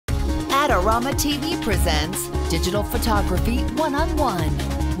Panorama TV presents Digital Photography One-on-One,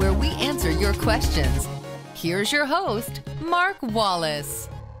 where we answer your questions. Here's your host, Mark Wallace.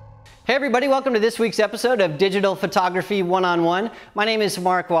 Hey everybody, welcome to this week's episode of Digital Photography One-on-One. My name is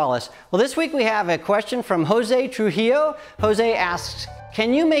Mark Wallace. Well, this week we have a question from Jose Trujillo. Jose asks,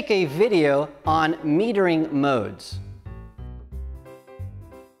 can you make a video on metering modes?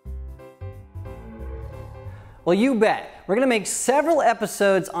 Well, you bet. We're going to make several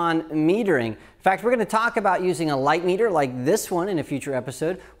episodes on metering. In fact, we're going to talk about using a light meter like this one in a future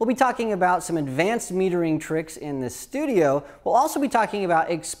episode. We'll be talking about some advanced metering tricks in the studio. We'll also be talking about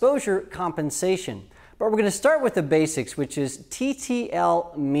exposure compensation. But we're going to start with the basics, which is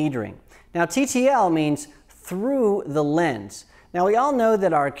TTL metering. Now, TTL means through the lens. Now, we all know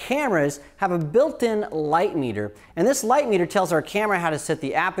that our cameras have a built-in light meter, and this light meter tells our camera how to set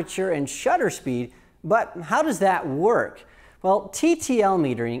the aperture and shutter speed. But how does that work? Well, TTL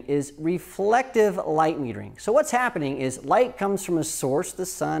metering is reflective light metering. So what's happening is light comes from a source, the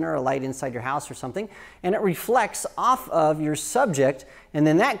sun or a light inside your house or something, and it reflects off of your subject, and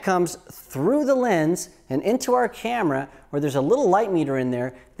then that comes through the lens and into our camera where there's a little light meter in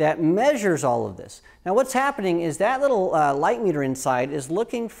there that measures all of this. Now what's happening is that little light meter inside is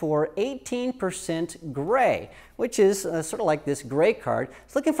looking for 18% gray, which is sort of like this gray card.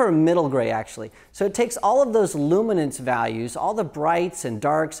 It's looking for a middle gray actually. So it takes all of those luminance values, all the brights and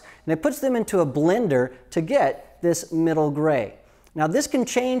darks, and it puts them into a blender to get this middle gray. Now this can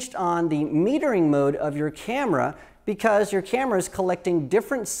change on the metering mode of your camera because your camera is collecting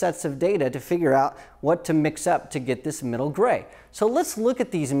different sets of data to figure out what to mix up to get this middle gray. So let's look at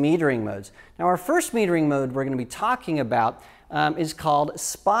these metering modes. Now our first metering mode we're going to be talking about is called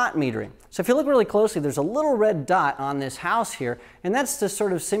spot metering. So if you look really closely, there's a little red dot on this house here, and that's to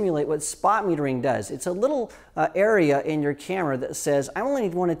sort of simulate what spot metering does. It's a little area in your camera that says, I only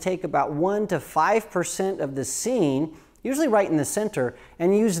want to take about 1 to 5% of the scene, usually right in the center,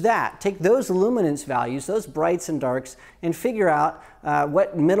 and use that. Take those luminance values, those brights and darks, and figure out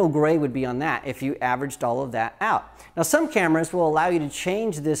what middle gray would be on that if you averaged all of that out. Now some cameras will allow you to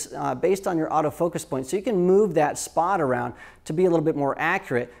change this based on your autofocus point, so you can move that spot around to be a little bit more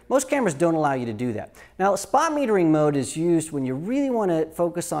accurate. Most cameras don't allow you to do that. Now spot metering mode is used when you really want to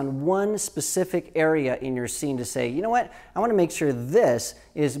focus on one specific area in your scene to say, you know what, I want to make sure this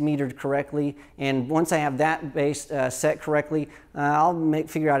is metered correctly, and once I have that base set correctly, I'll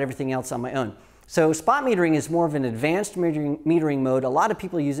figure out everything else on my own. So spot metering is more of an advanced metering mode. A lot of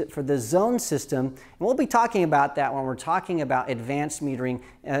people use it for the zone system, and we'll be talking about that when we're talking about advanced metering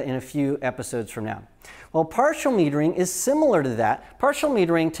in a few episodes from now. Well, partial metering is similar to that. Partial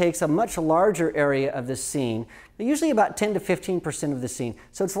metering takes a much larger area of the scene, usually about 10 to 15% of the scene.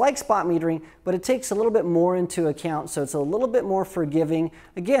 So it's like spot metering, but it takes a little bit more into account, so it's a little bit more forgiving.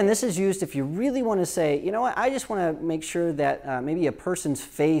 Again, this is used if you really want to say, you know what, I just want to make sure that maybe a person's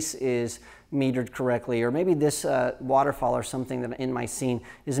face is metered correctly, or maybe this waterfall or something that in my scene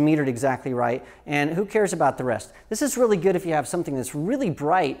is metered exactly right, and who cares about the rest? This is really good if you have something that's really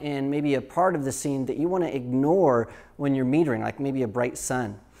bright in maybe a part of the scene that you want to ignore when you're metering, like maybe a bright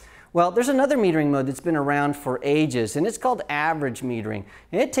sun. Well, there's another metering mode that's been around for ages, and it's called average metering.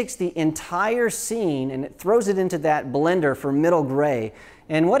 And it takes the entire scene and it throws it into that blender for middle gray,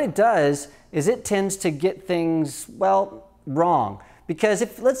 and what it does is it tends to get things, well, wrong. Because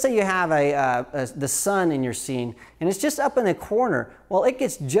if, let's say you have the sun in your scene and it's just up in the corner, well, it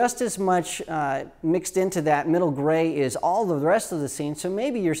gets just as much mixed into that middle gray as all the rest of the scene, so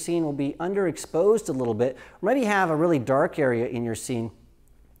maybe your scene will be underexposed a little bit, or maybe you have a really dark area in your scene.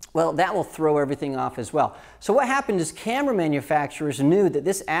 Well, that will throw everything off as well. So what happened is camera manufacturers knew that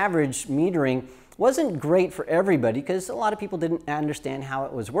this average metering wasn't great for everybody because a lot of people didn't understand how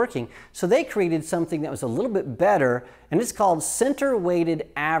it was working. So they created something that was a little bit better, and it's called center-weighted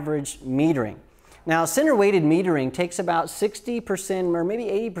average metering. Now, center-weighted metering takes about 60% or maybe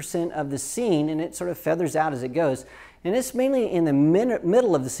 80% of the scene, and it sort of feathers out as it goes. And it's mainly in the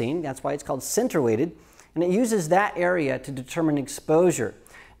middle of the scene, that's why it's called center-weighted, and it uses that area to determine exposure.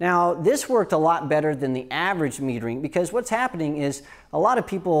 Now, this worked a lot better than the average metering because what's happening is a lot of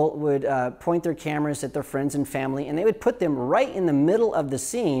people would point their cameras at their friends and family, and they would put them right in the middle of the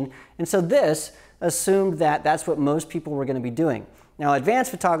scene, and so this assumed that that's what most people were going to be doing. Now, advanced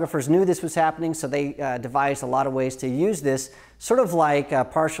photographers knew this was happening, so they devised a lot of ways to use this, sort of like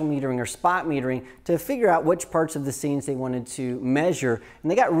partial metering or spot metering, to figure out which parts of the scenes they wanted to measure. And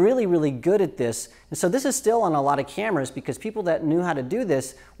they got really, really good at this. And so this is still on a lot of cameras because people that knew how to do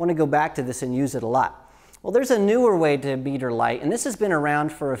this want to go back to this and use it a lot. Well, there's a newer way to meter light, and this has been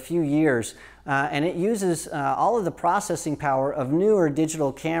around for a few years, and it uses all of the processing power of newer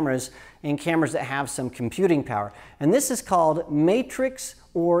digital cameras and cameras that have some computing power. And this is called matrix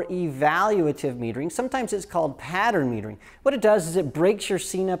or evaluative metering. Sometimes it's called pattern metering. What it does is it breaks your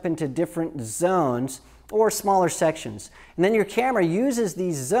scene up into different zones or smaller sections. And then your camera uses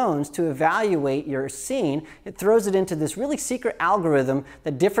these zones to evaluate your scene. It throws it into this really secret algorithm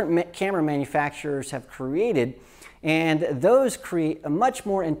that different camera manufacturers have created. And those create a much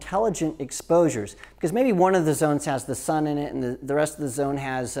more intelligent exposures, because maybe one of the zones has the sun in it and the rest of the zone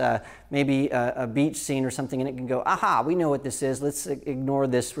has maybe a beach scene or something, and it can go, aha, we know what this is. Let's ignore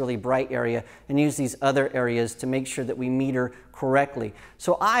this really bright area and use these other areas to make sure that we meter correctly.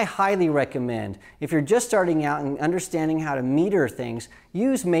 So I highly recommend, if you're just starting out and understanding how to meter things,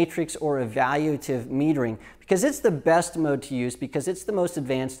 use matrix or evaluative metering, because it's the best mode to use, because it's the most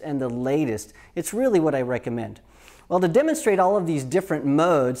advanced and the latest. It's really what I recommend. Well, to demonstrate all of these different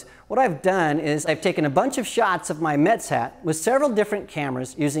modes, what I've done is I've taken a bunch of shots of my Mets hat with several different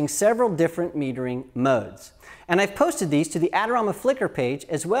cameras using several different metering modes. And I've posted these to the Adorama Flickr page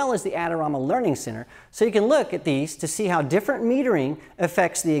as well as the Adorama Learning Center, so you can look at these to see how different metering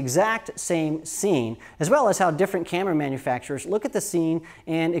affects the exact same scene, as well as how different camera manufacturers look at the scene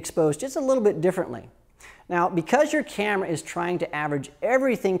and expose just a little bit differently. Now, because your camera is trying to average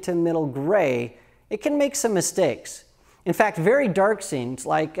everything to middle gray, it can make some mistakes. In fact, very dark scenes,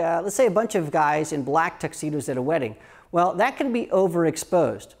 like let's say a bunch of guys in black tuxedos at a wedding, well, that can be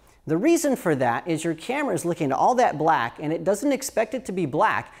overexposed. The reason for that is your camera is looking at all that black, and it doesn't expect it to be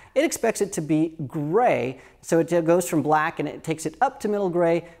black, it expects it to be gray. So it goes from black and it takes it up to middle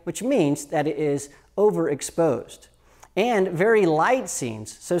gray, which means that it is overexposed. And very light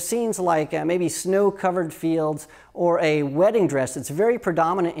scenes, so scenes like maybe snow-covered fields or a wedding dress that's very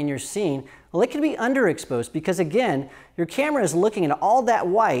predominant in your scene, well, it can be underexposed because, again, your camera is looking at all that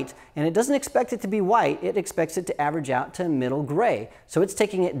white and it doesn't expect it to be white, it expects it to average out to middle gray. So it's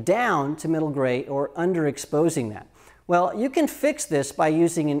taking it down to middle gray or underexposing that. Well, you can fix this by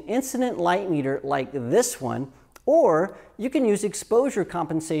using an incident light meter like this one, or you can use exposure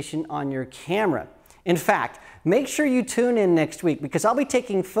compensation on your camera. In fact, make sure you tune in next week, because I'll be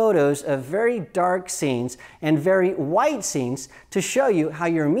taking photos of very dark scenes and very white scenes to show you how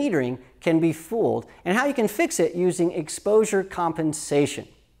your metering can be fooled and how you can fix it using exposure compensation.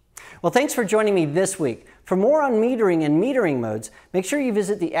 Well, thanks for joining me this week. For more on metering and metering modes, make sure you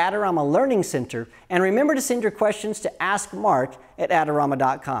visit the Adorama Learning Center, and remember to send your questions to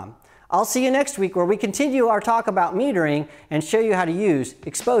askmark@adorama.com. I'll see you next week, where we continue our talk about metering and show you how to use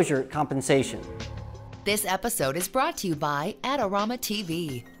exposure compensation. This episode is brought to you by Adorama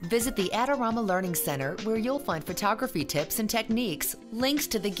TV. Visit the Adorama Learning Center, where you'll find photography tips and techniques, links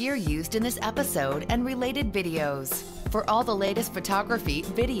to the gear used in this episode, and related videos. For all the latest photography,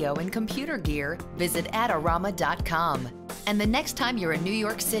 video, and computer gear, visit adorama.com. And the next time you're in New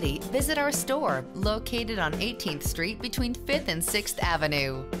York City, visit our store located on 18th Street between 5th and 6th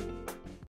Avenue.